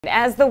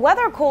As the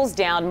weather cools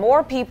down,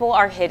 more people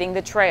are hitting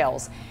the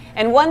trails.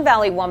 And one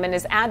Valley woman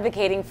is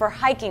advocating for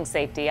hiking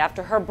safety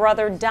after her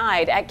brother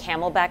died at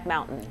Camelback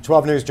Mountain.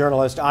 12 News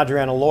journalist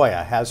Adriana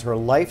Loya has her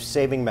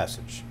life-saving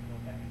message.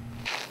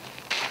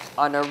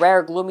 On a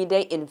rare gloomy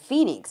day in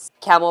Phoenix,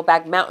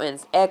 Camelback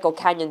Mountain's Echo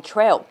Canyon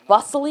Trail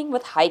bustling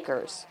with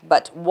hikers,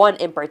 but one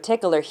in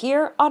particular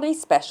here on a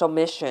special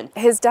mission.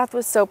 His death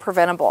was so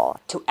preventable.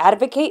 To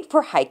advocate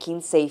for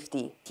hiking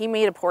safety. He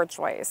made a poor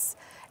choice,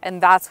 and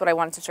that's what I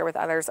wanted to share with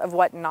others of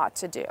what not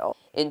to do.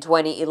 In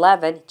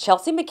 2011,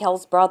 Clint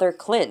McHale's brother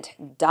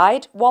Clint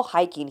died while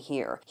hiking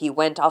here. He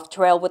went off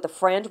trail with a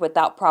friend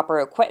without proper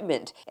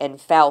equipment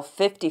and fell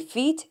 50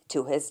 feet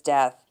to his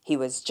death. He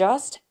was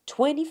just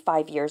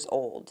 25 years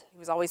old. He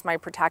was always my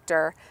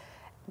protector,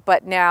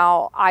 but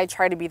now I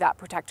try to be that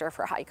protector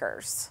for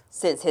hikers.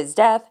 Since his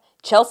death,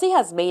 Chelsea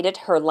has made it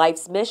her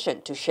life's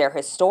mission to share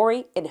his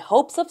story in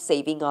hopes of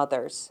saving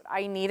others.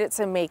 I needed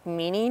to make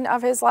meaning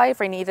of his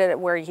life. I needed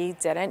it where he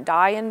didn't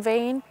die in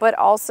vain, but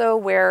also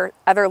where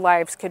other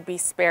lives could be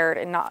spared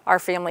and not our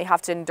family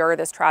have to endure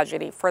this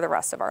tragedy for the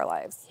rest of our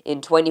lives.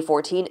 In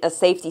 2014, a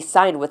safety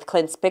sign with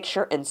Clint's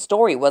picture and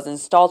story was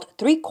installed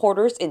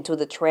 3/4 into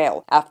the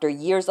trail after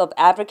years of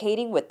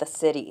advocating with the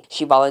city.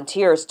 She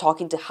volunteers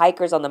talking to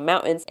hikers on the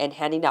mountains and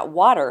handing out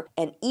water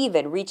and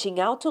even reaching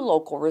out to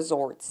local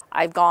resorts.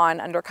 I've gone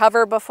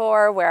undercover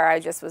before where I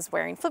just was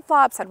wearing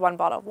flip-flops, had one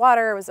bottle of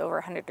water, it was over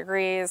 100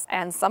 degrees,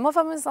 and some of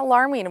them is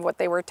alarming of what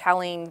they were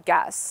telling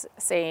guests,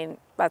 saying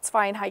that's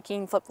fine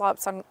hiking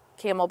flip-flops on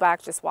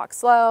Camelback, just walk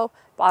slow,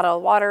 bottle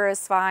of water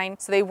is fine.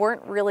 So they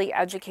weren't really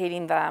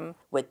educating them.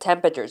 With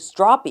temperatures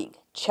dropping,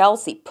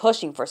 Chelsea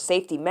pushing for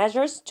safety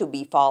measures to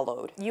be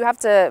followed. You have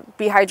to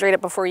be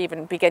hydrated before you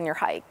even begin your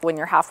hike. When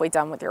you're halfway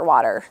done with your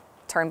water,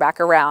 turn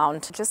back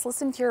around. Just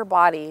listen to your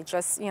body,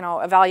 just,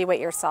 evaluate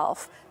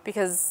yourself,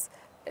 because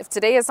if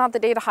today is not the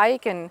day to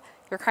hike and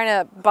you're kind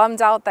of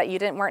bummed out that you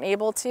weren't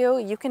able to,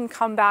 you can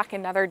come back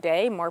another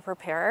day more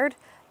prepared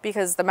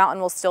because the mountain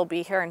will still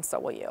be here and so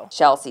will you.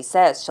 Chelsea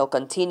says she'll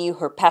continue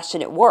her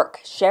passionate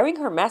work, sharing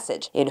her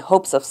message in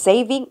hopes of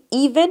saving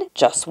even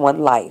just one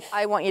life.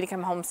 I want you to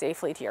come home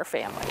safely to your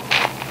family.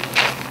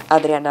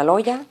 Adriana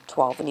Loya,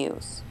 12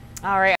 News. All right.